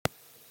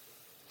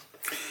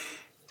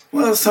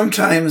Well,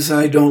 sometimes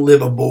I don't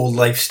live a bold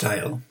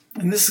lifestyle.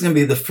 And this is going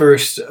to be the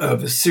first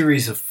of a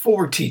series of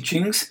 4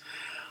 teachings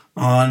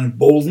on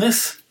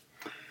boldness.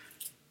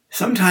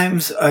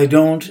 Sometimes I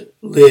don't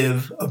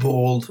live a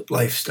bold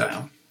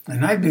lifestyle.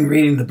 And I've been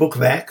reading the book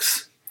of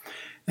Acts,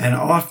 and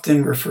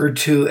often referred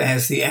to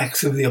as the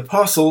Acts of the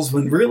Apostles,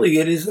 when really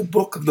it is a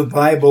book of the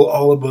Bible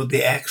all about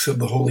the acts of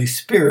the Holy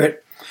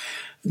Spirit.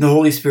 The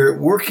Holy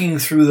Spirit working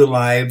through the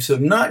lives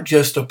of not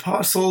just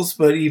apostles,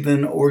 but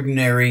even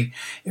ordinary,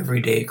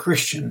 everyday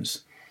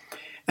Christians.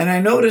 And I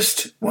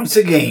noticed, once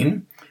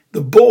again,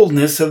 the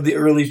boldness of the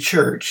early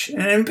church,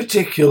 and in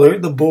particular,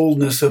 the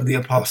boldness of the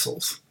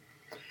apostles.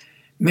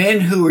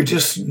 Men who were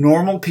just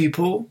normal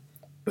people,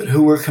 but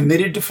who were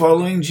committed to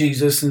following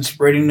Jesus and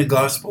spreading the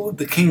gospel of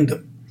the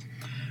kingdom.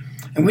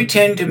 And we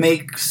tend to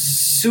make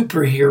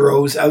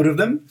superheroes out of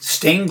them,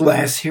 stained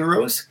glass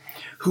heroes,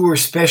 who were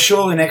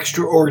special and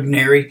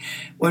extraordinary,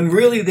 when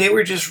really they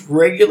were just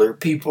regular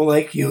people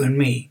like you and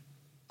me.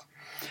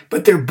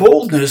 But their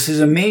boldness is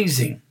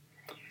amazing.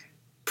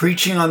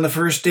 Preaching on the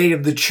first day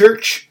of the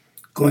church,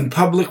 going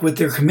public with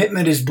their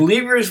commitment as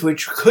believers,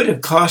 which could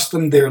have cost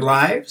them their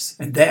lives,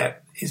 and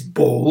that is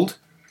bold.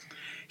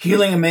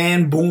 Healing a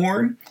man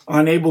born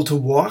unable to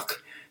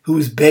walk, who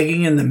was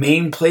begging in the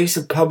main place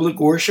of public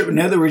worship. In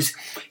other words,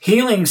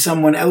 healing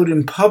someone out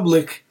in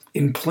public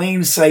in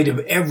plain sight of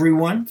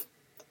everyone.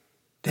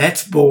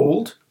 That's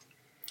bold.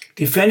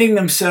 Defending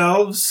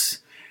themselves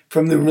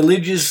from the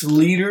religious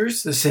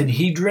leaders, the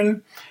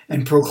Sanhedrin,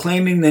 and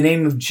proclaiming the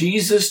name of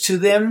Jesus to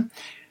them.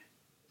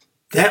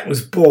 That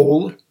was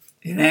bold.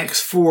 In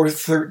Acts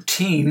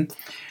 4:13,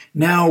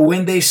 now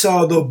when they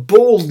saw the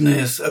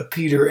boldness of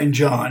Peter and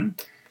John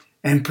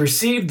and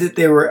perceived that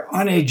they were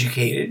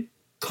uneducated,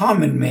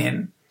 common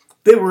men,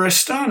 they were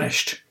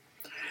astonished.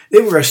 They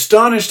were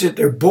astonished at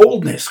their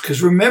boldness,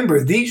 because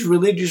remember, these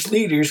religious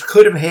leaders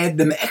could have had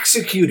them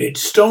executed,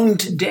 stoned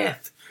to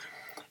death,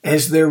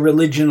 as their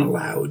religion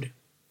allowed.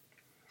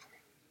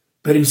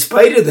 But in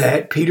spite of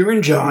that, Peter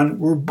and John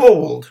were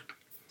bold.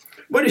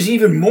 What is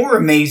even more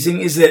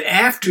amazing is that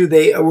after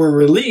they were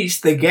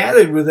released, they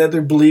gathered with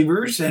other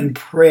believers and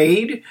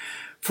prayed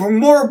for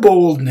more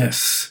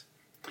boldness.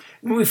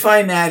 And we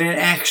find that in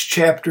Acts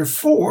chapter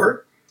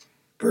 4,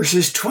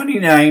 verses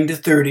 29 to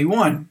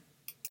 31.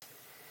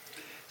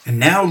 And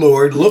now,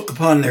 Lord, look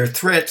upon their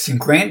threats and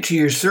grant to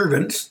your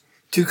servants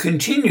to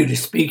continue to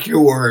speak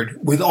your word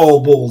with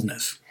all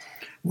boldness,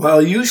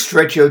 while you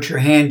stretch out your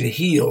hand to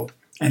heal,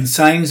 and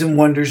signs and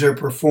wonders are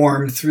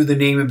performed through the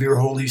name of your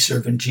holy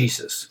servant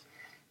Jesus.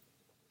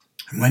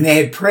 And when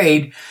they had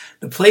prayed,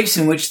 the place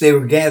in which they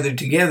were gathered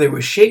together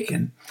was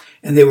shaken,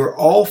 and they were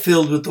all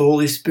filled with the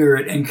Holy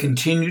Spirit and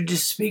continued to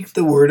speak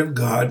the word of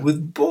God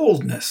with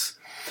boldness.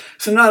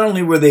 So not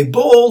only were they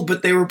bold,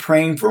 but they were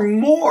praying for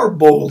more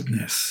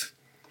boldness.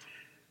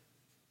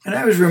 And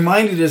I was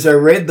reminded as I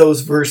read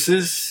those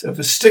verses of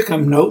a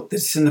stick-em note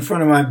that's in the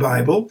front of my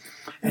Bible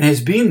and has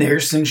been there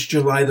since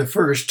July the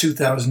 1st,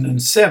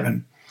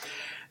 2007.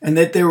 And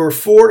that there were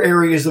 4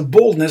 areas of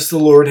boldness the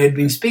Lord had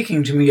been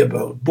speaking to me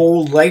about.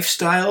 Bold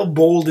lifestyle,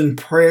 bold in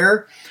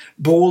prayer,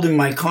 bold in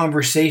my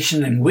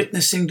conversation and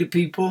witnessing to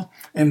people,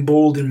 and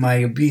bold in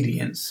my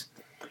obedience.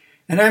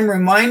 And I'm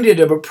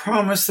reminded of a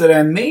promise that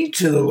I made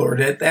to the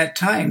Lord at that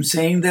time,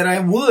 saying that I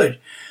would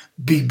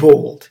be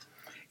bold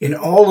in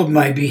all of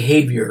my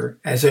behavior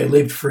as I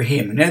lived for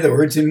Him. In other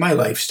words, in my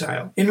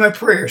lifestyle, in my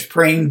prayers,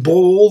 praying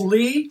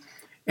boldly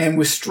and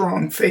with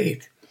strong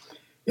faith,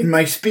 in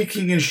my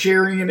speaking and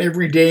sharing in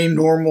everyday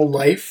normal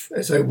life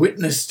as I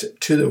witnessed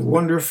to the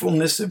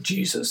wonderfulness of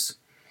Jesus,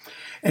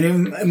 and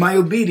in my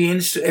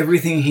obedience to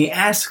everything He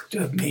asked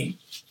of me.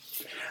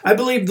 I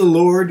believe the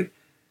Lord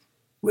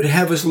would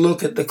have us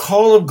look at the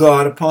call of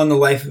God upon the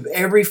life of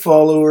every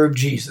follower of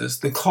Jesus,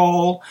 the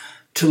call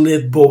to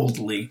live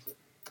boldly.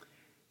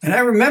 And I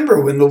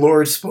remember when the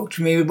Lord spoke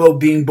to me about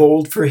being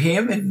bold for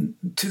Him in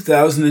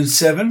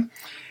 2007.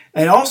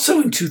 And also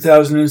in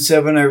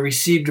 2007, I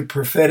received a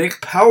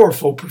prophetic,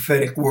 powerful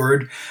prophetic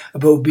word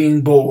about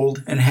being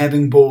bold and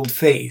having bold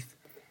faith.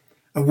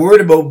 A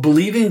word about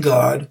believing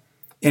God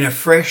in a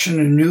fresh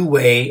and a new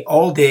way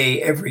all day,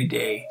 every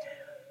day.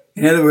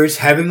 In other words,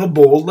 having a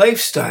bold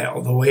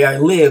lifestyle, the way I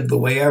live, the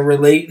way I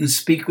relate and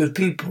speak with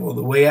people,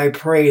 the way I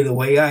pray, the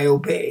way I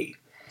obey.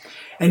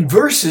 And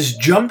verses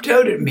jumped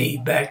out at me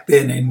back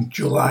then in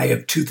July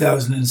of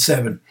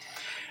 2007.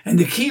 And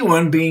the key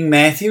one being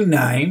Matthew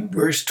 9,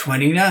 verse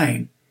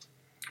 29.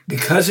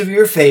 Because of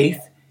your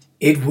faith,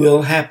 it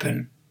will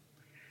happen.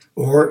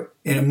 Or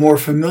in a more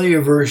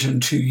familiar version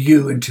to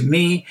you and to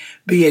me,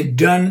 be it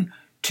done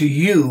to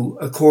you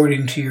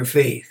according to your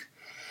faith.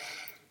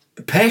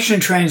 The Passion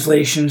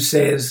Translation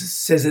says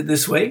it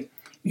this way: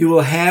 you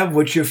will have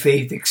what your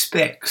faith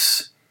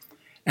expects.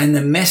 And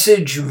the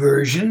Message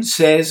version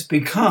says,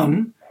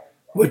 become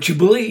what you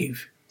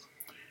believe.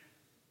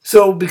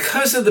 So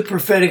because of the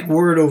prophetic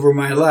word over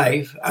my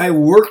life, I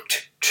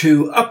worked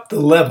to up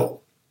the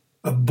level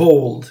of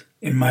bold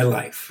in my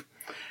life.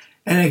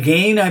 And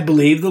again, I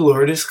believe the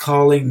Lord is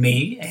calling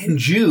me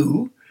and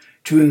you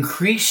to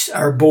increase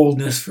our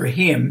boldness for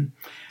Him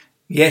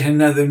yet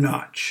another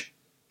notch.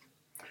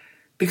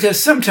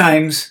 Because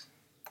sometimes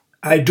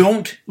I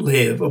don't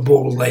live a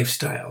bold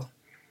lifestyle.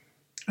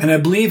 And I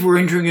believe we're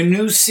entering a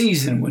new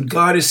season when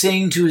God is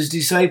saying to his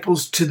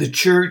disciples, to the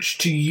church,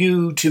 to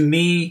you, to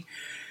me,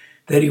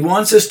 that he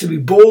wants us to be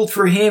bold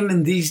for him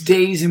in these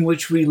days in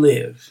which we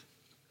live.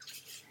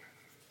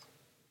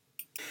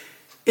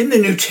 In the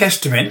New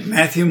Testament,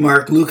 Matthew,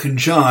 Mark, Luke, and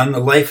John, the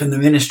life and the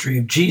ministry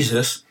of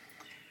Jesus,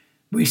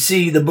 we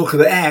see the book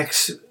of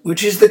Acts,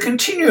 which is the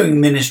continuing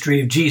ministry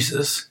of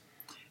Jesus,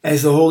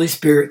 as the Holy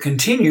Spirit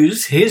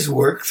continues his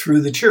work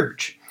through the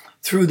church,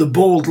 through the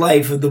bold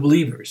life of the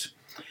believers.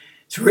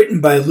 It's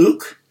written by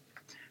Luke,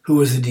 who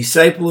was a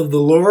disciple of the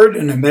Lord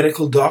and a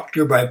medical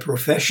doctor by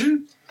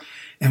profession.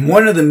 And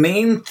one of the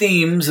main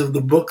themes of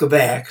the book of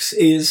Acts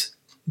is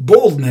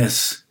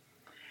boldness.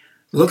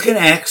 Look in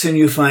Acts and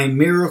you find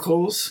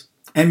miracles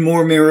and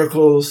more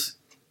miracles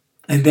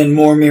and then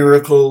more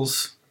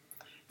miracles.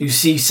 You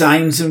see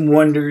signs and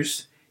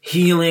wonders,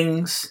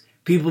 healings,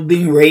 people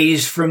being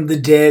raised from the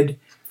dead,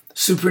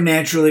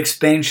 supernatural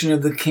expansion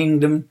of the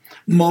kingdom,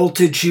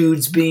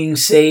 multitudes being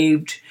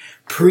saved,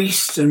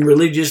 priests and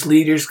religious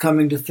leaders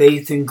coming to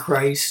faith in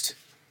Christ.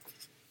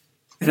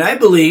 And I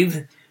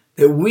believe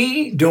that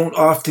we don't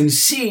often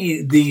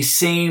see these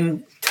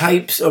same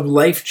types of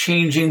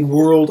life-changing,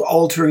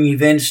 world-altering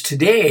events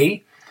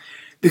today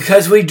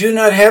because we do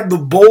not have the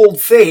bold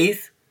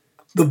faith,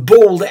 the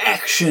bold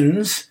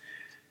actions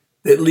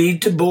that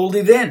lead to bold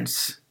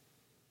events.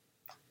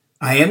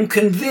 I am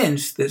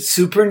convinced that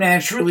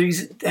supernatural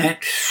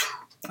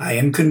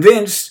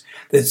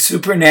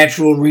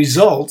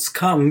results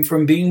come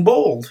from being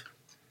bold.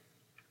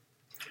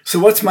 So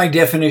what's my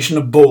definition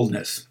of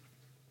boldness?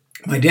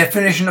 My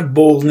definition of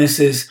boldness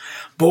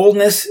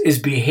is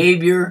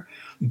behavior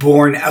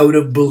born out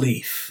of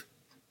belief.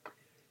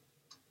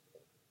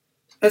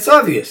 That's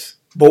obvious.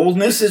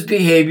 Boldness is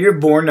behavior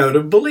born out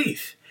of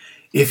belief.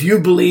 If you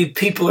believe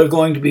people are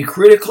going to be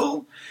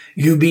critical,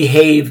 you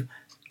behave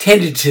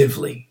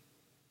tentatively.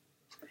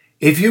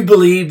 If you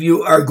believe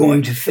you are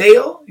going to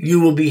fail, you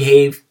will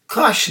behave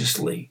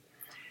cautiously.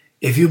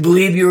 If you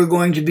believe you are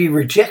going to be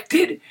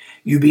rejected,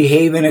 you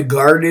behave in a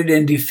guarded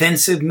and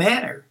defensive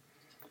manner.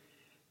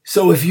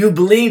 So if you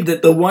believe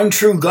that the one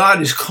true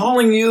God is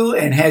calling you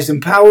and has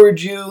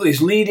empowered you,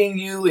 is leading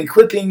you,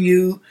 equipping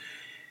you,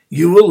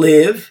 you will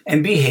live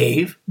and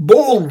behave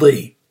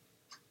boldly.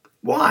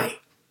 Why?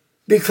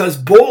 Because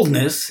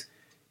boldness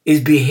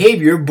is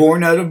behavior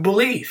born out of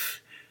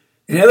belief.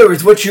 In other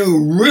words, what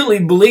you really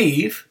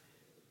believe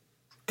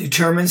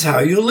determines how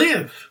you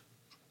live.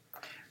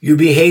 You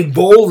behave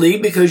boldly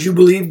because you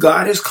believe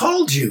God has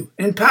called you,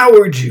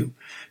 empowered you,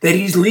 that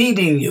he's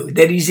leading you,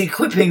 that he's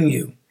equipping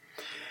you.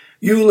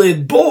 You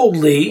live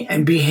boldly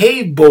and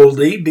behave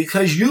boldly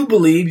because you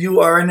believe you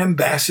are an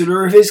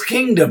ambassador of his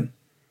kingdom.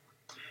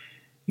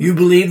 You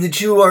believe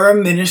that you are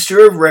a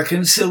minister of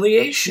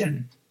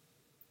reconciliation.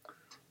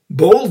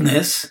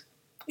 Boldness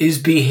is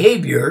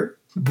behavior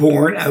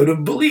born out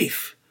of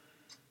belief.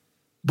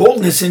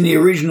 Boldness in the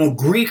original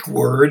Greek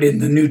word in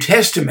the New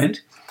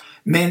Testament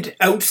meant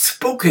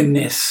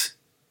outspokenness,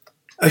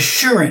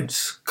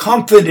 assurance,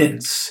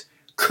 confidence,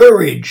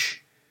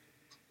 courage,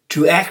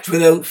 to act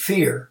without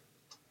fear.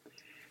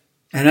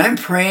 And I'm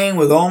praying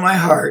with all my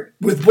heart,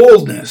 with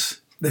boldness,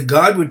 that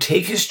God would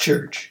take his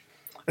church,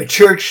 a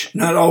church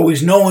not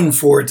always known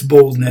for its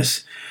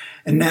boldness,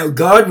 and now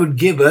God would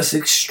give us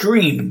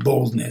extreme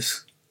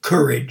boldness,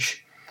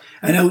 courage,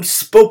 an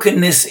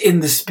outspokenness in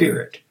the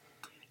Spirit,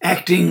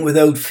 acting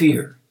without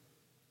fear.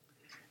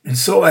 And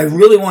so I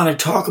really want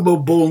to talk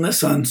about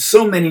boldness on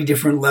so many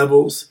different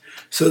levels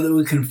so that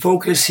we can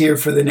focus here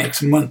for the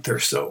next month or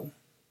so.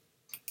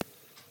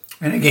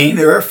 And again,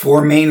 there are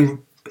four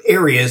main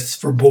areas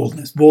for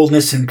boldness.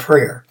 Boldness in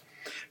prayer.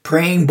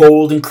 Praying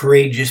bold and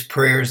courageous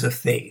prayers of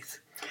faith.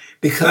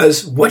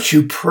 Because what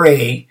you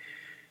pray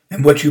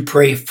and what you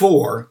pray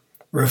for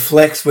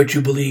reflects what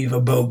you believe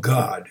about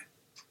God.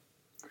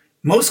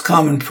 Most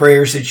common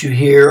prayers that you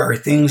hear are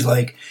things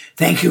like,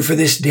 thank you for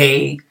this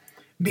day,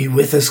 be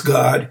with us,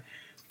 God,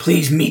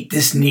 please meet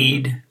this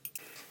need,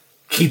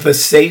 keep us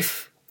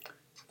safe,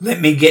 let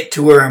me get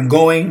to where I'm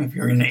going, if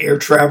you're in air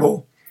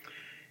travel.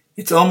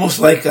 It's almost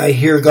like I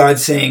hear God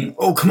saying,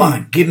 oh, come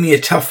on, give me a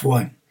tough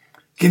one.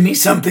 Give me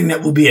something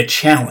that will be a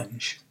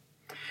challenge.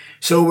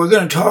 So we're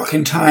going to talk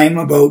in time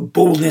about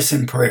boldness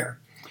in prayer.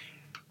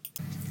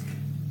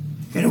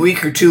 In a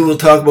week or two, we'll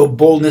talk about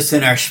boldness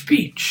in our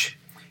speech.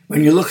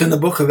 When you look in the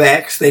book of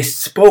Acts, they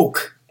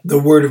spoke the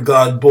word of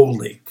God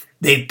boldly.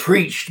 They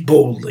preached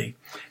boldly.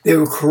 They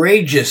were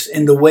courageous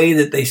in the way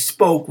that they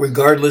spoke,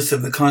 regardless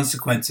of the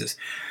consequences.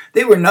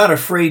 They were not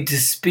afraid to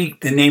speak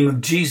the name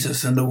of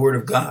Jesus and the word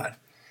of God.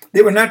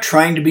 They were not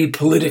trying to be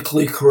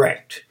politically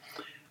correct.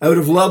 Out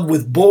of love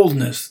with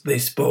boldness, they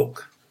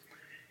spoke.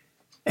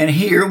 And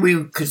here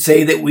we could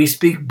say that we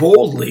speak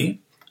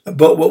boldly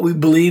about what we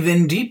believe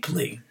in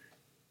deeply.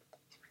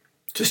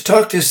 Just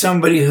talk to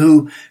somebody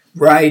who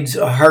rides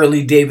a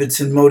Harley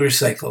Davidson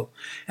motorcycle.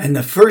 And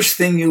the first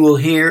thing you will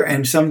hear,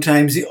 and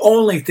sometimes the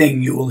only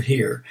thing you will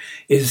hear,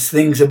 is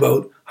things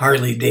about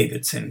Harley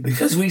Davidson,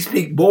 because we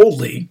speak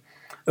boldly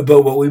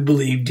about what we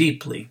believe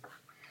deeply.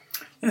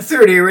 And the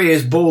third area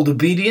is bold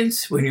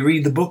obedience. When you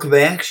read the book of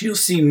Acts, you'll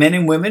see men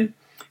and women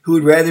who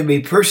would rather be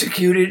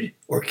persecuted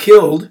or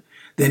killed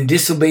than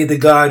disobey the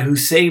God who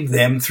saved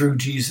them through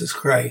Jesus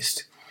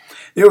Christ.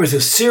 There was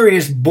a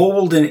serious,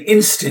 bold, and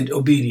instant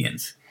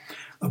obedience.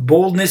 A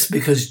boldness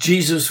because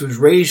Jesus was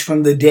raised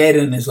from the dead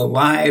and is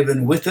alive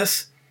and with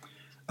us.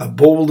 A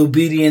bold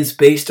obedience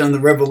based on the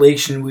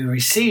revelation we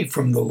received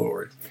from the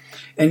Lord.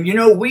 And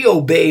we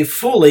obey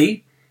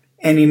fully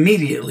and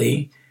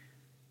immediately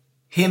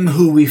him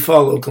who we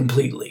follow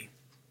completely.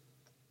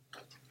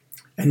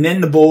 And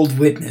then the bold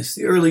witness.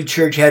 The early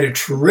church had a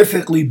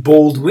terrifically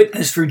bold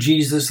witness for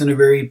Jesus in a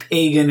very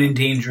pagan and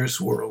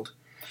dangerous world.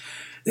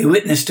 They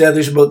witnessed to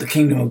others about the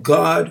kingdom of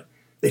God.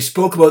 They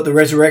spoke about the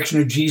resurrection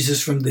of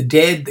Jesus from the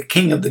dead, the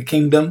King of the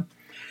kingdom.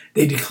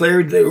 They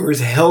declared there was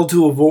a hell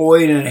to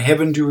avoid and a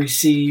heaven to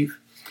receive.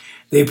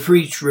 They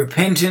preached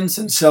repentance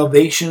and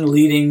salvation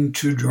leading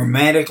to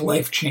dramatic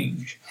life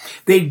change.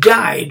 They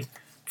died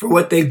for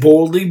what they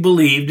boldly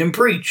believed and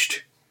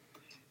preached.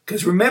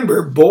 Because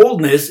remember,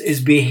 boldness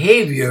is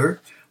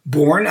behavior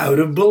born out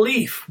of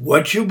belief.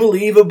 What you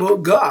believe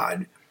about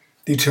God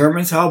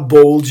determines how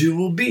bold you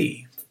will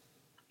be.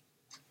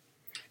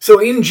 So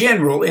in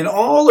general, in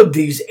all of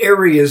these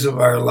areas of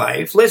our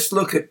life, let's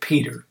look at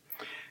Peter.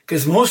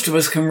 Because most of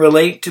us can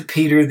relate to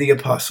Peter the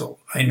Apostle.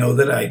 I know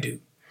that I do.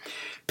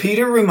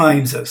 Peter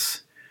reminds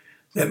us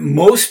that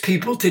most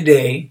people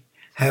today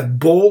have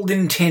bold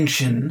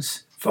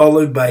intentions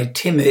followed by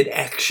timid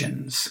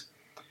actions.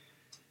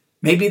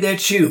 Maybe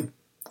that's you.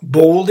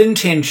 Bold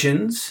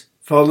intentions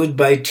followed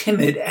by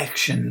timid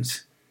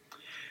actions.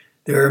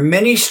 There are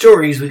many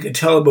stories we could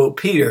tell about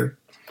Peter,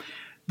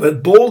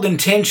 but bold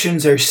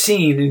intentions are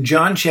seen in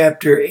John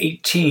chapter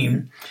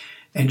 18,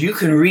 and you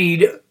can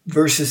read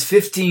verses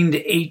 15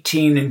 to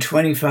 18 and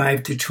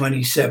 25 to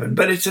 27.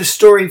 But it's a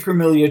story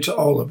familiar to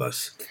all of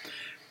us.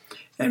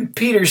 And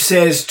Peter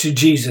says to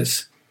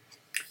Jesus,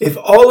 "If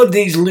all of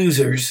these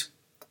losers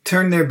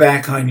turn their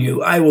back on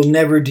you, I will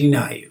never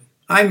deny you.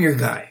 I'm your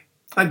guy.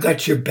 I've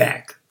got your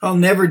back. I'll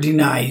never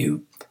deny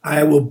you.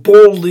 I will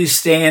boldly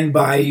stand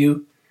by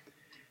you."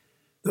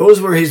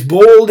 Those were his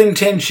bold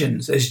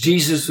intentions as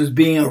Jesus was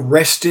being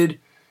arrested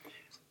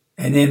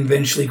and then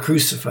eventually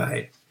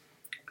crucified.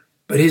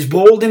 But his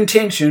bold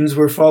intentions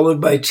were followed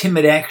by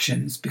timid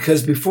actions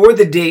because before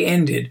the day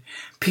ended,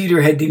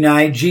 Peter had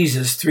denied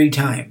Jesus 3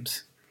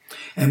 times.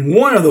 And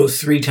one of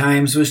those 3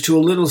 times was to a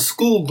little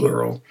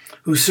schoolgirl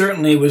who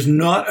certainly was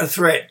not a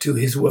threat to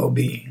his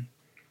well-being.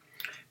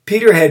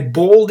 Peter had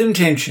bold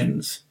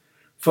intentions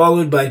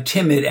followed by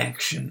timid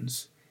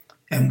actions.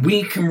 And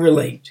we can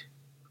relate,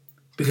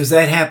 because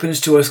that happens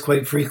to us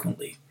quite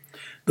frequently.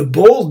 The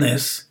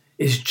boldness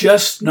is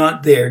just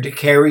not there to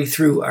carry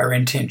through our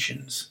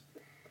intentions.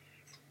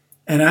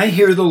 And I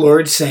hear the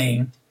Lord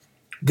saying,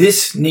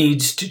 this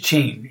needs to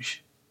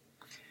change.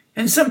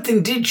 And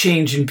something did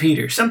change in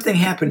Peter. Something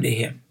happened to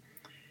him.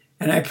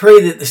 And I pray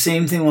that the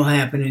same thing will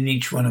happen in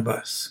each one of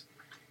us.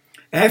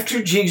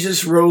 After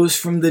Jesus rose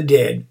from the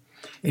dead,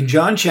 in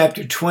John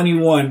chapter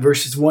 21,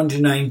 verses 1 to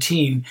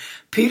 19,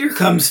 Peter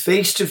comes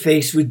face to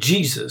face with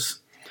Jesus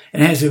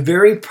and has a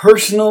very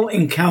personal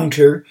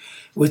encounter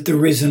with the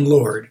risen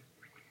Lord.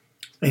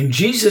 And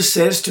Jesus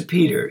says to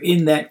Peter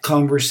in that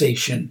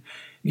conversation,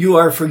 "You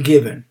are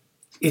forgiven.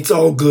 It's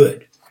all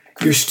good.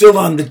 You're still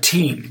on the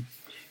team.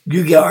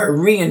 You are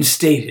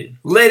reinstated.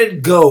 Let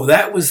it go.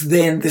 That was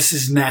then, this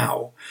is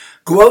now.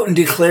 Go out and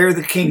declare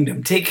the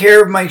kingdom. Take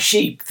care of my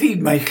sheep.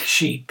 Feed my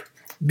sheep.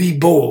 Be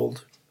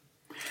bold."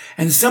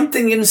 And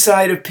something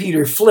inside of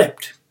Peter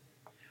flipped.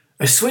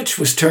 A switch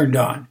was turned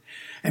on.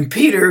 And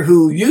Peter,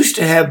 who used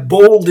to have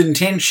bold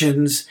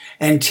intentions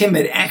and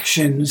timid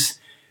actions,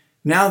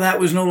 now that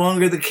was no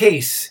longer the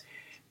case.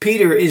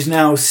 Peter is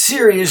now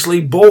seriously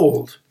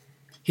bold.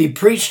 He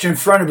preached in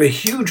front of a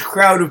huge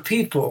crowd of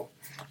people,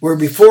 where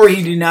before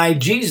he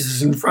denied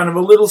Jesus in front of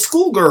a little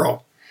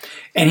schoolgirl.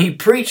 And he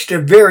preached a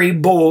very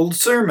bold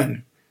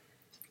sermon.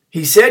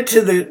 He said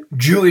to the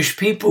Jewish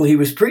people he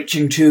was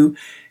preaching to,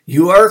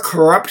 "You are a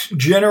corrupt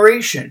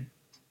generation."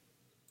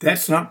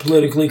 That's not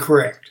politically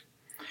correct.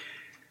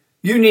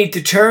 You need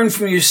to turn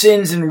from your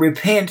sins and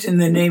repent in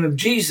the name of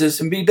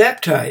Jesus and be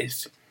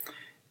baptized.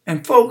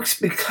 And folks,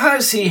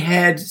 because he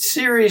had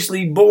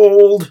seriously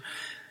bold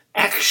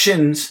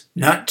actions,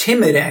 not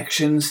timid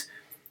actions,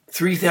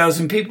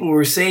 3,000 people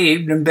were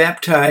saved and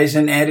baptized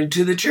and added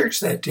to the church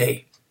that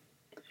day.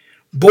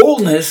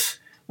 Boldness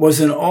was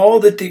in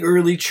all that the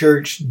early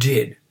church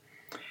did.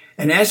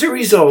 And as a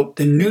result,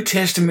 the New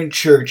Testament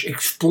church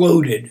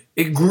exploded.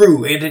 It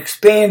grew. It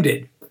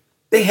expanded.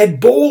 They had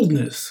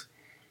boldness.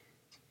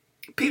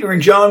 Peter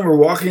and John were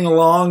walking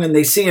along and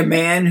they see a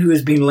man who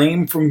has been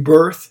lame from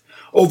birth,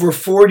 over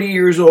 40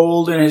 years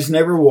old and has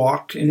never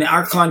walked. In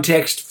our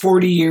context,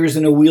 40 years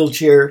in a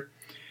wheelchair.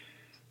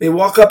 They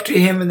walk up to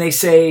him and they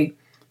say,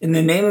 in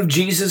the name of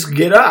Jesus,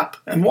 get up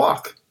and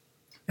walk.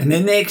 And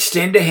then they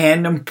extend a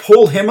hand and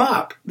pull him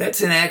up.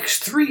 That's in Acts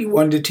 3,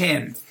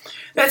 1-10.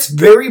 That's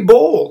very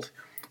bold.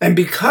 And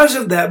because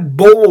of that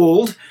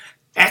bold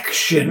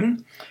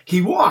action,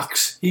 he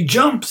walks, he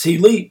jumps, he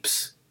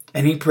leaps,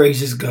 and he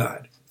praises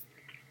God.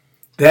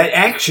 That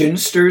action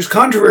stirs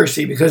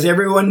controversy because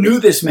everyone knew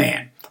this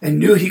man and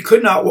knew he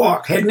could not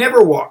walk, had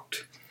never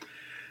walked.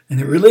 And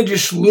the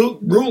religious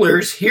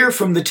rulers hear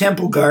from the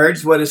temple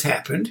guards what has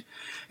happened,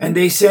 and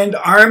they send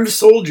armed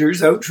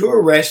soldiers out to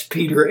arrest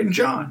Peter and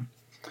John.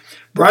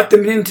 Brought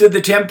them into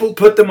the temple,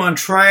 put them on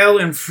trial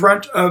in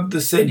front of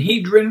the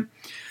Sanhedrin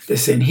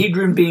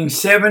being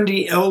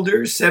 70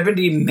 elders,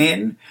 70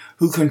 men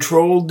who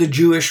controlled the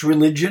Jewish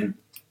religion.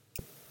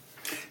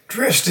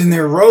 Dressed in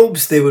their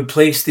robes, they would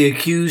place the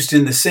accused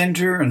in the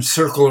center and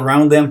circle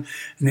around them,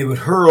 and they would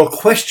hurl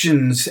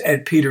questions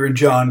at Peter and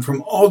John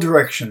from all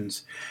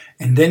directions,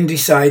 and then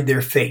decide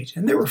their fate.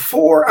 And there were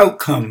 4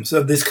 outcomes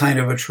of this kind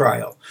of a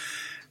trial.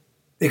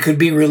 They could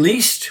be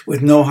released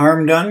with no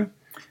harm done,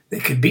 they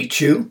could beat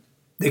you,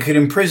 they could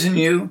imprison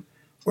you,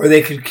 or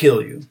they could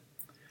kill you.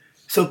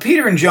 So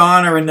Peter and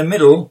John are in the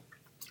middle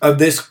of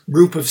this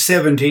group of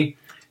 70,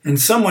 and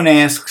someone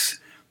asks,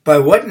 by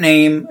what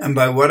name and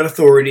by what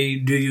authority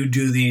do you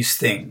do these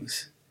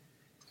things?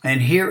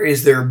 And here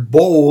is their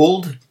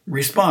bold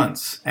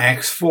response,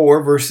 Acts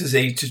 4, verses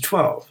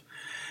 8-12.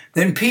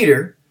 Then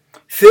Peter,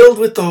 filled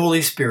with the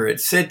Holy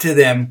Spirit, said to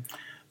them,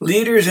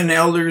 leaders and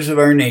elders of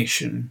our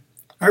nation,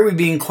 are we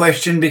being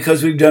questioned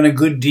because we've done a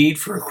good deed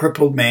for a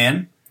crippled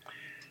man?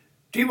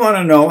 Do you want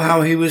to know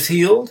how he was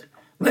healed?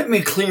 Let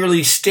me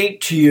clearly state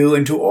to you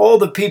and to all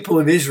the people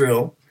of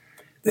Israel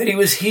that he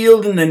was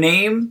healed in the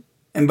name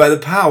and by the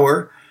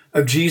power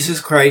of Jesus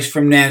Christ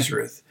from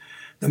Nazareth,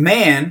 the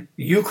man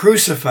you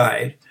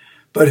crucified,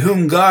 but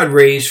whom God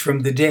raised from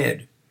the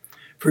dead.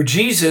 For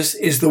Jesus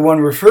is the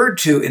one referred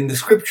to in the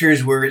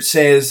scriptures where it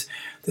says,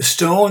 the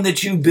stone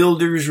that you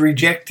builders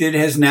rejected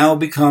has now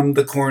become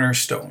the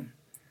cornerstone.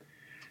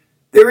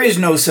 There is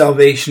no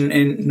salvation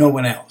in no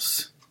one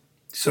else.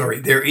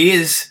 There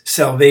is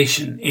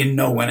salvation in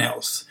no one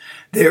else.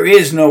 There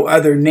is no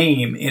other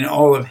name in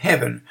all of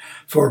heaven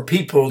for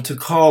people to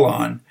call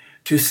on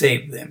to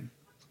save them.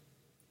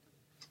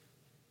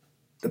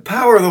 The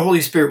power of the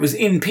Holy Spirit was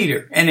in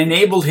Peter and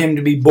enabled him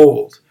to be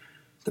bold.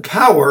 The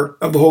power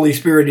of the Holy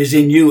Spirit is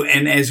in you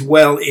and as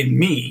well in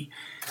me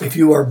if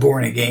you are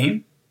born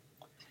again.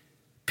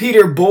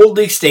 Peter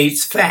boldly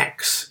states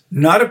facts,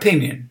 not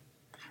opinion.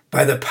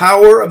 By the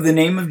power of the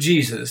name of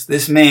Jesus,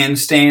 this man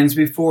stands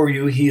before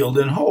you healed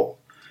and whole.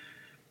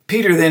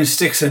 Peter then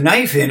sticks a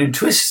knife in and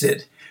twists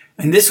it,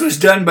 and this was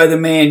done by the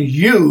man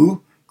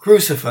you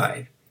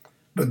crucified,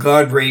 but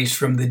God raised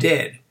from the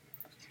dead.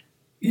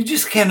 You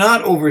just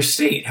cannot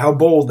overstate how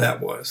bold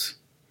that was.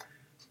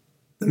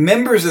 The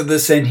members of the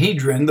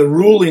Sanhedrin, the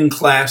ruling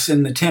class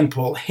in the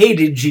temple,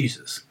 hated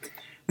Jesus.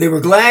 They were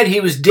glad he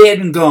was dead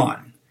and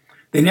gone.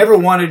 They never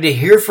wanted to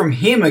hear from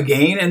him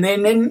again, and they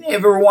didn't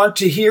ever want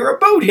to hear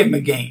about him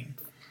again.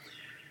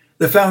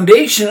 The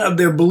foundation of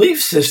their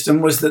belief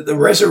system was that the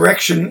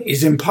resurrection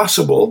is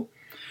impossible.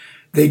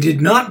 They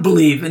did not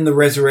believe in the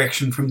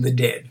resurrection from the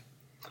dead.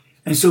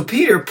 And so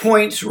Peter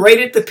points right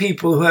at the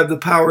people who have the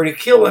power to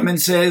kill him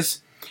and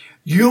says,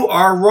 you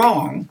are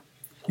wrong.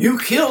 You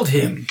killed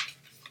him.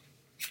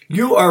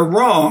 You are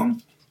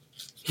wrong.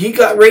 He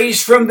got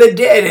raised from the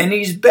dead and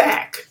he's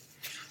back.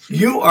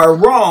 You are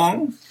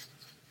wrong.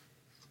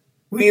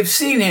 We have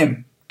seen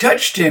him,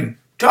 touched him,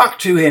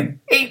 talked to him,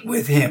 ate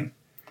with him.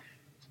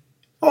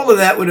 All of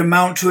that would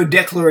amount to a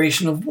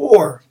declaration of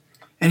war.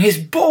 And his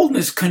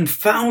boldness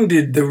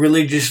confounded the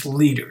religious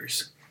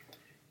leaders.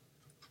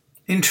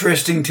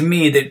 Interesting to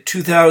me that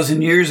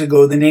 2,000 years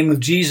ago, the name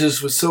of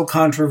Jesus was so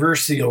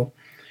controversial,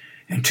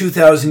 and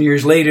 2,000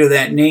 years later,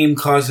 that name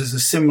causes a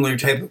similar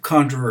type of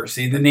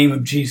controversy, the name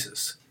of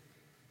Jesus.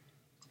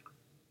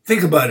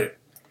 Think about it.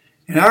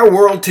 In our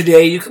world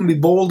today, you can be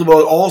bold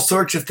about all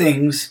sorts of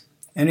things,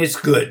 and it's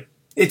good.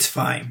 It's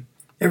fine.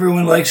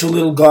 Everyone likes a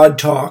little God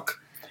talk.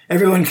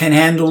 Everyone can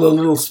handle a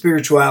little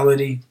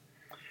spirituality.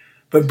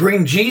 But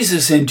bring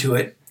Jesus into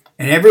it,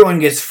 and everyone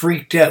gets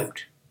freaked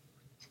out.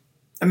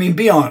 I mean,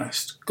 be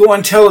honest. Go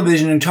on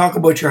television and talk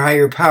about your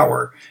higher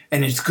power,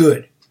 and it's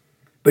good.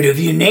 But if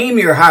you name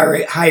your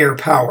higher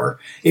power,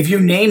 if you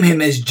name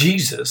him as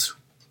Jesus,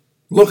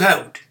 look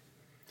out.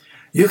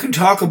 You can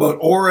talk about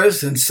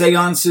auras and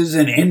seances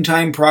and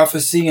end-time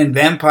prophecy and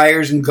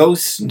vampires and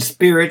ghosts and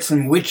spirits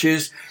and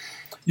witches.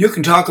 You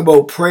can talk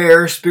about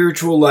prayer,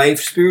 spiritual life,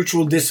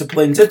 spiritual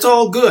disciplines. It's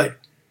all good.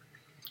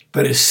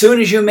 But as soon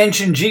as you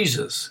mention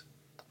Jesus,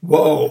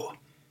 whoa.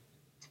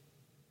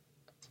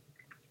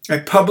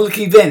 At public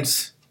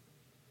events,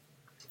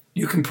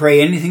 you can pray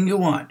anything you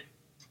want.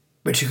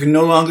 But you can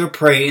no longer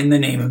pray in the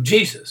name of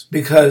Jesus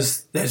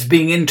because that's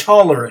being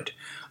intolerant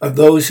of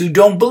those who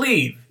don't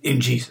believe in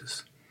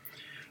Jesus.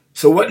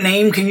 So what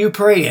name can you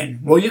pray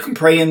in? Well, you can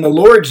pray in the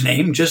Lord's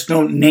name, just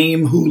don't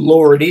name who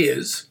Lord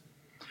is.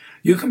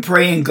 You can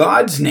pray in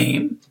God's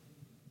name,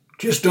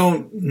 just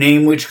don't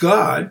name which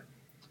God.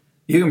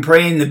 You can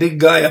pray in the big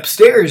guy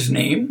upstairs'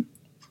 name.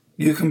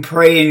 You can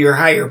pray in your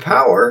higher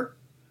power.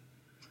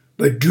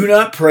 But do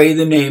not pray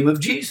the name of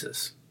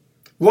Jesus.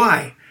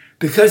 Why?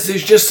 Because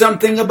there's just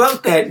something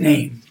about that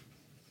name.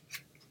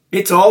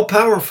 It's all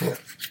powerful.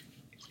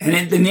 And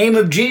in the name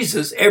of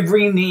Jesus,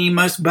 every knee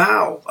must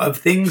bow, of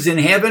things in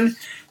heaven,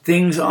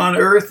 things on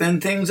earth,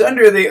 and things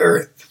under the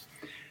earth.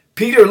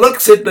 Peter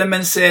looks at them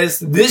and says,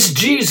 this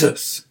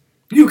Jesus,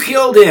 you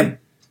killed him.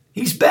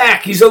 He's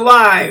back. He's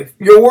alive.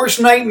 Your worst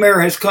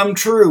nightmare has come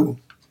true.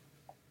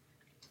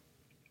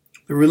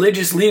 The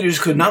religious leaders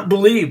could not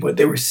believe what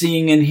they were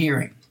seeing and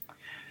hearing.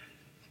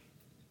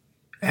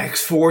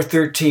 Acts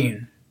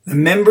 4:13. The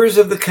members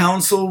of the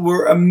council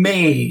were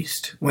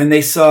amazed when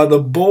they saw the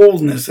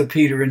boldness of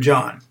Peter and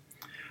John,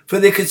 for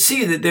they could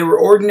see that they were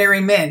ordinary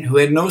men who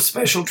had no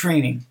special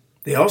training.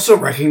 They also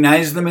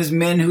recognized them as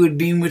men who had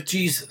been with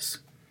Jesus.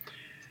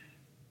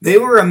 They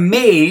were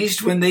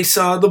amazed when they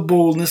saw the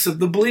boldness of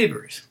the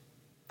believers.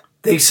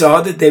 They saw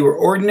that they were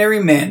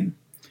ordinary men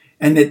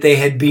and that they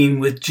had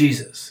been with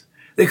Jesus.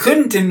 They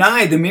couldn't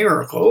deny the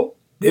miracle.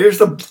 There's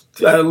the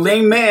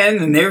lame man,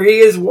 and there he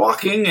is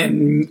walking,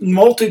 and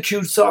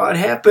multitudes saw it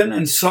happen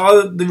and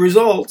saw the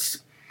results.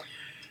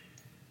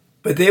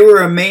 But they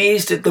were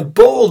amazed at the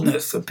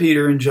boldness of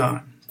Peter and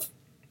John.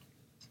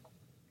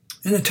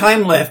 In the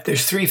time left,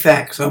 there's 3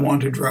 facts I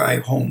want to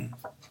drive home.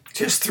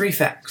 Just 3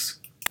 facts.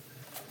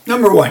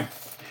 Number 1,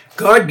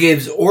 God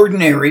gives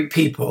ordinary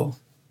people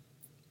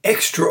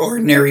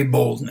extraordinary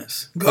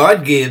boldness.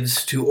 God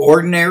gives to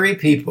ordinary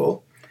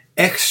people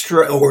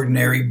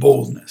extraordinary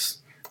boldness.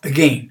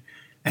 Again,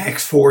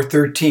 Acts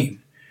 4:13.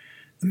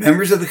 The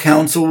members of the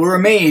council were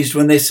amazed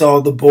when they saw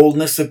the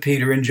boldness of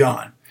Peter and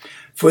John,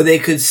 for they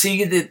could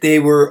see that they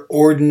were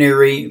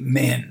ordinary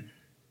men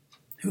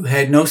who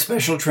had no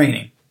special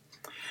training.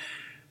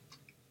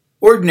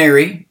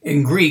 Ordinary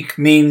in Greek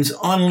means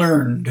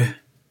unlearned,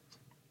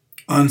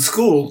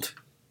 unschooled,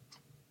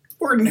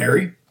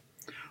 ordinary,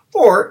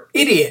 or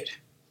idiot.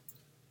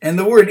 And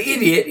the word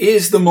idiot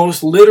is the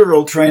most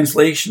literal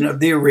translation of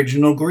the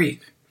original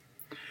Greek.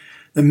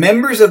 The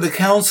members of the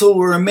council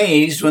were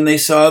amazed when they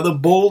saw the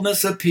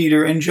boldness of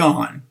Peter and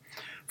John,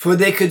 for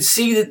they could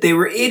see that they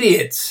were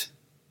idiots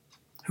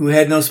who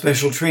had no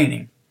special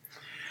training.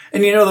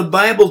 And the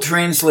Bible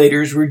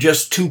translators were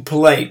just too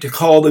polite to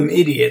call them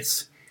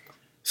idiots,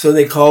 so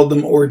they called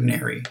them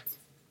ordinary.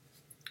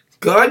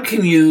 God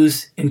can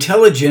use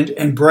intelligent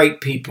and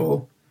bright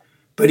people,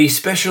 but he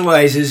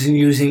specializes in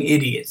using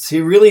idiots.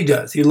 He really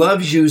does. He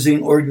loves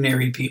using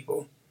ordinary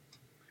people.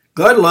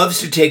 God loves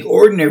to take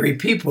ordinary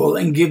people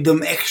and give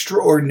them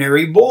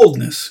extraordinary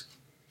boldness.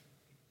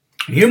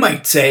 You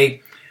might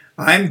say,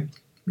 I'm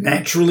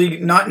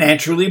not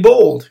naturally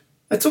bold.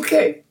 That's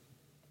okay.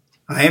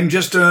 I am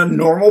just a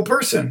normal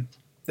person.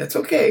 That's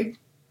okay.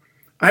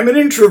 I'm an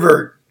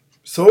introvert.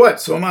 So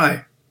what? So am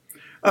I.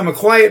 I'm a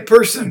quiet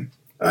person.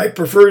 I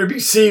prefer to be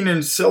seen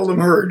and seldom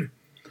heard.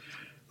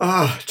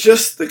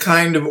 Just the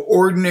kind of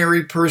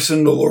ordinary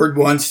person the Lord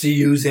wants to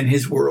use in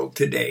his world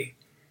today.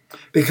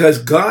 Because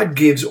God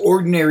gives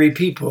ordinary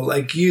people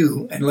like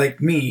you and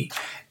like me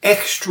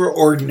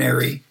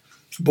extraordinary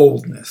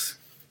boldness.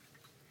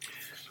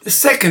 The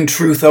second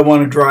truth I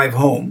want to drive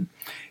home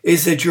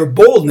is that your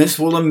boldness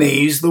will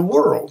amaze the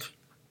world.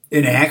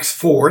 In Acts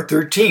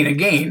 4:13,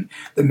 again,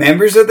 the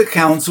members of the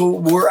council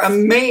were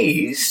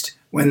amazed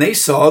when they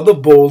saw the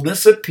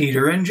boldness of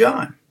Peter and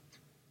John.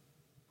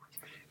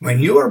 When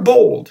you are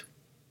bold,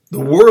 the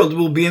world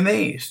will be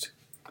amazed.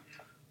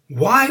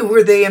 Why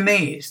were they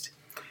amazed?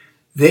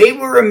 They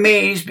were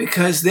amazed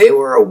because they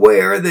were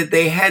aware that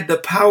they had the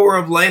power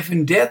of life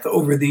and death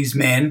over these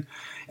men,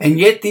 and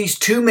yet these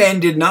 2 men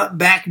did not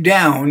back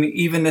down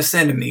even a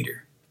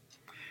centimeter.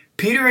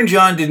 Peter and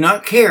John did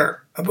not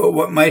care about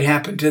what might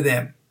happen to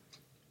them.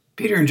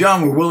 Peter and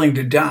John were willing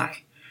to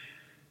die.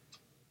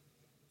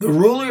 The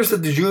rulers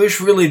of the Jewish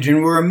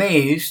religion were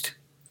amazed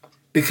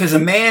because a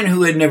man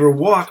who had never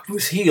walked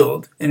was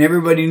healed, and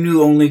everybody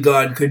knew only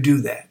God could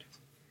do that.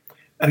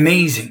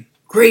 Amazing,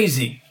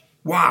 crazy,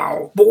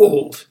 wow,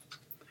 bold.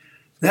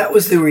 That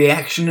was the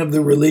reaction of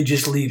the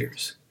religious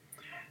leaders.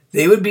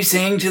 They would be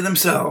saying to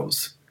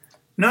themselves,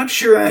 not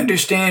sure I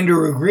understand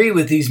or agree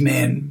with these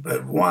men,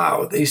 but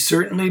wow, they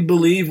certainly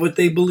believe what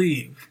they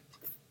believe.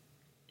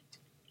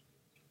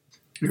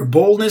 Your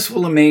boldness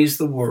will amaze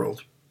the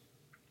world.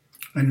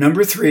 And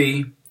number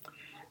 3,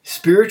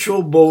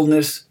 spiritual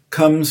boldness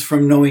comes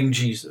from knowing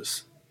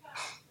Jesus.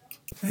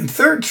 And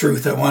third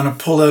truth I want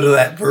to pull out of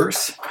that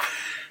verse,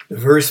 the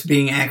verse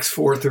being Acts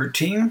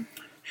 4:13,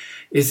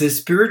 is that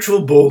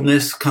spiritual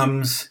boldness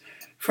comes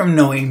from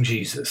knowing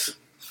Jesus.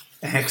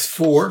 Acts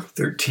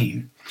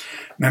 4:13.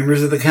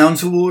 Members of the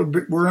council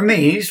were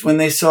amazed when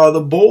they saw the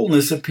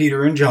boldness of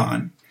Peter and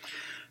John,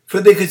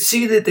 for they could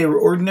see that they were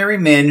ordinary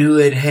men who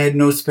had had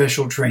no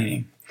special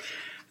training.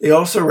 They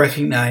also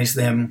recognized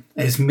them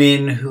as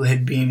men who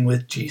had been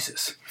with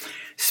Jesus.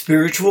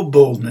 Spiritual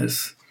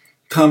boldness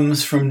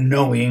comes from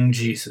knowing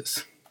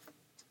Jesus.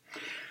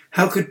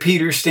 How could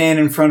Peter stand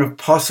in front of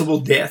possible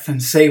death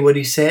and say what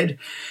he said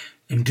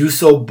and do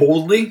so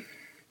boldly?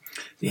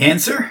 The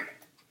answer?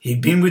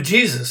 He'd been with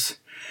Jesus.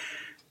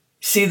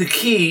 See, the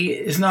key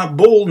is not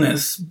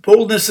boldness.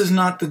 Boldness is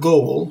not the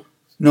goal.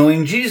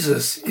 Knowing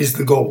Jesus is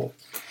the goal.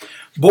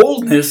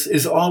 Boldness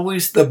is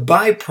always the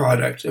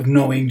byproduct of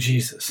knowing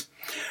Jesus.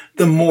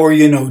 The more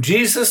you know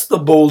Jesus, the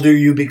bolder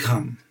you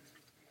become.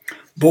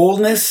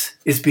 Boldness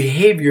is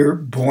behavior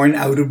born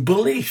out of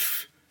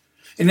belief.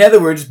 In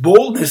other words,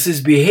 boldness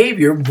is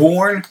behavior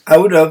born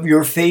out of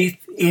your faith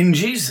in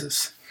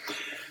Jesus.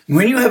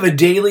 When you have a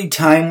daily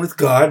time with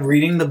God,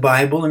 reading the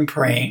Bible and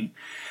praying,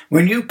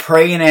 when you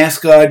pray and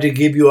ask God to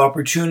give you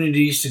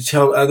opportunities to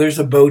tell others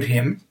about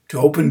Him, to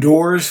open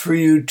doors for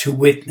you to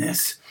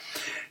witness,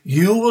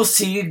 you will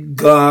see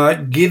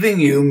God giving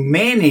you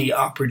many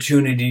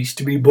opportunities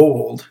to be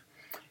bold,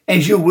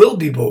 and you will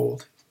be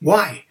bold.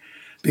 Why?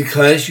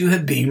 Because you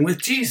have been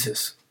with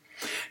Jesus.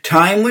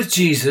 Time with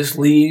Jesus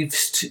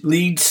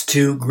leads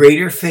to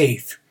greater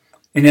faith.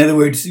 In other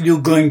words, you're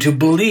going to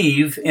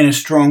believe in a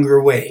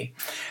stronger way.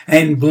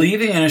 And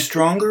believing in a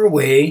stronger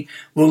way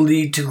will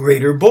lead to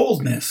greater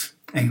boldness.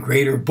 And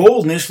greater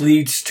boldness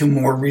leads to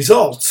more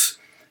results.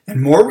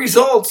 And more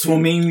results will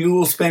mean you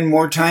will spend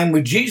more time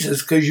with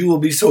Jesus because you will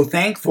be so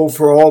thankful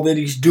for all that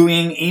He's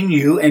doing in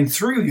you and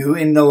through you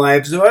in the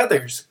lives of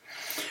others.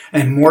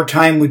 And more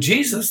time with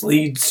Jesus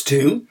leads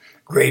to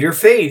greater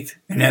faith.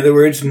 In other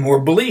words, more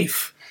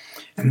belief.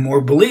 And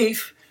more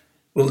belief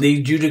will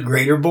lead you to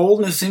greater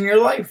boldness in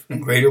your life.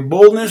 And greater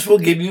boldness will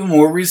give you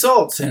more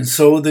results. And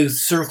so the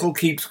circle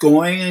keeps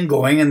going and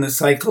going, and the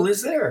cycle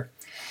is there.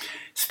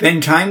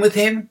 Spend time with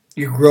Him.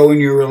 You grow in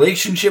your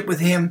relationship with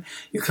Him.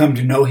 You come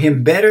to know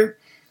Him better.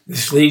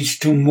 This leads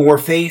to more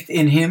faith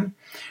in Him.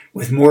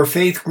 With more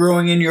faith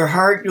growing in your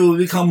heart, you will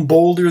become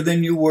bolder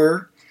than you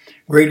were.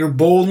 Greater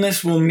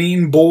boldness will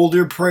mean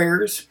bolder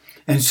prayers.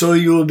 And so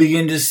you will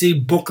begin to see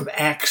Book of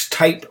Acts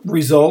type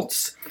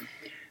results.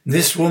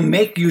 This will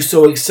make you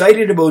so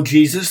excited about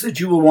Jesus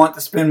that you will want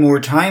to spend more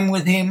time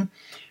with Him,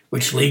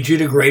 which leads you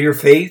to greater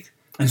faith,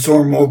 and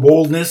so more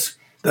boldness,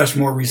 thus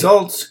more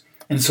results,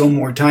 and so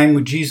more time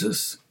with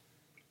Jesus.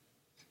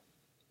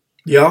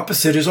 The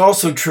opposite is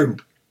also true.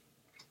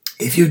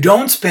 If you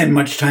don't spend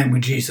much time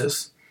with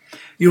Jesus,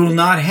 you will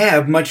not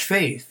have much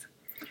faith,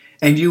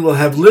 and you will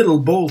have little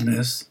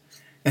boldness,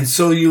 and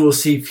so you will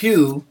see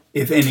few,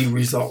 if any,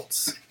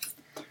 results.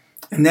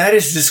 And that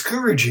is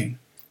discouraging.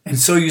 And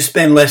so you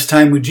spend less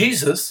time with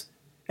Jesus,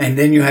 and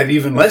then you have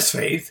even less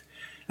faith,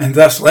 and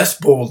thus less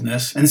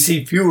boldness, and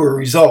see fewer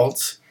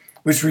results,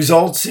 which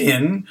results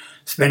in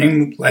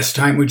spending less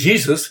time with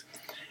Jesus,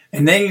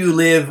 and then you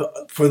live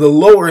for the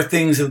lower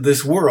things of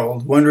this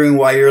world, wondering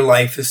why your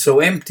life is so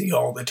empty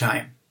all the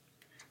time.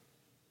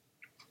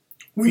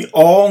 We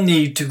all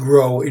need to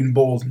grow in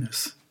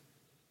boldness.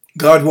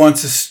 God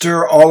wants to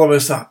stir all of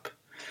us up.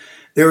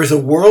 There is a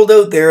world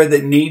out there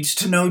that needs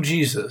to know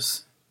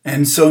Jesus,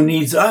 and so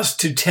needs us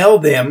to tell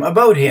them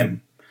about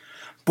Him,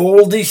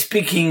 boldly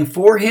speaking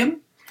for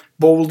Him,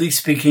 boldly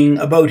speaking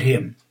about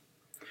Him.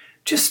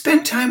 Just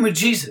spend time with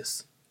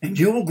Jesus, and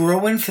you will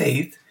grow in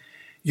faith,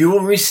 you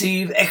will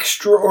receive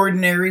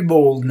extraordinary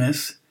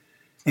boldness,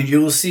 and you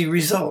will see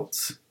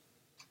results.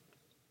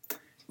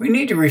 We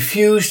need to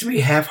refuse to be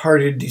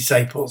half-hearted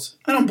disciples.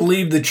 I don't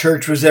believe the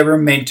church was ever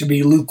meant to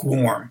be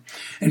lukewarm.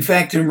 In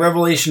fact, in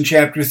Revelation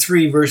chapter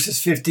 3, verses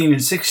 15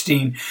 and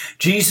 16,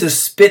 Jesus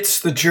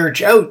spits the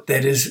church out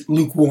that is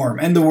lukewarm.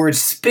 And the word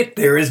spit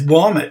there is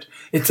vomit.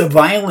 It's a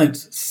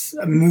violent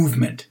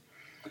movement.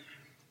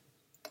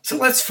 So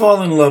let's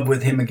fall in love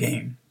with Him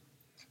again.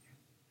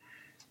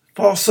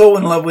 Fall so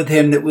in love with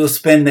Him that we'll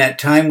spend that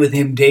time with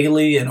Him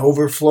daily and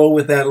overflow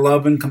with that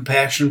love and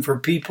compassion for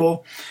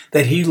people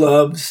that He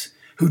loves,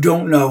 who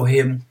don't know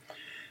Him,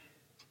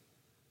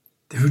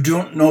 who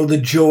don't know the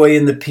joy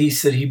and the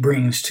peace that He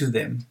brings to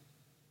them.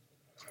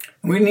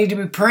 We need to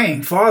be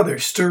praying, Father,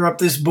 stir up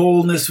this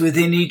boldness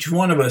within each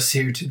one of us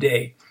here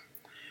today.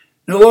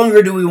 No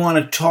longer do we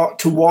want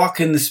to walk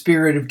in the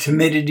spirit of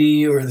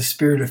timidity or the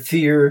spirit of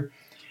fear.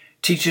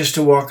 Teach us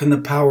to walk in the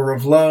power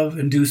of love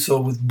and do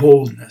so with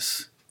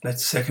boldness.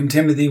 That's 2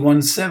 Timothy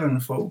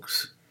 1:7,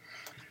 folks.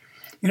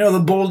 You know, the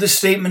boldest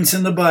statements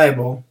in the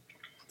Bible,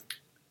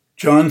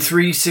 John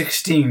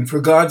 3:16, for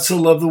God so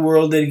loved the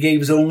world that He gave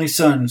His only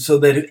Son, so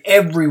that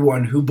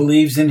everyone who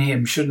believes in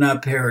Him should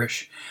not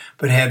perish,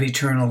 but have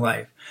eternal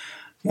life.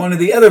 One of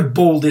the other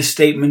boldest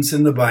statements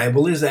in the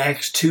Bible is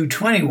Acts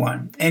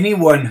 2:21.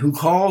 Anyone who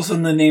calls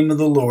on the name of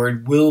the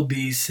Lord will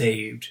be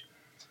saved.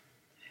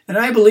 And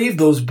I believe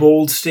those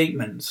bold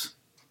statements.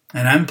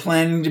 And I'm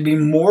planning to be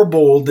more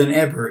bold than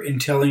ever in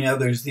telling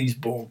others these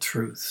bold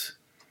truths.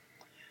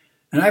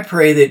 And I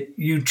pray that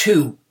you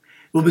too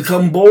will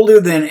become bolder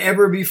than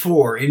ever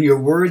before in your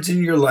words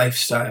and your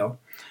lifestyle,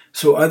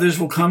 so others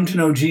will come to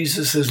know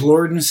Jesus as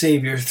Lord and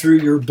Savior through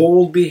your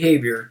bold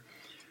behavior,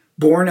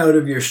 born out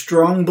of your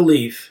strong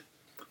belief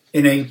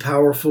in a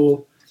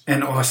powerful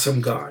and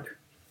awesome God.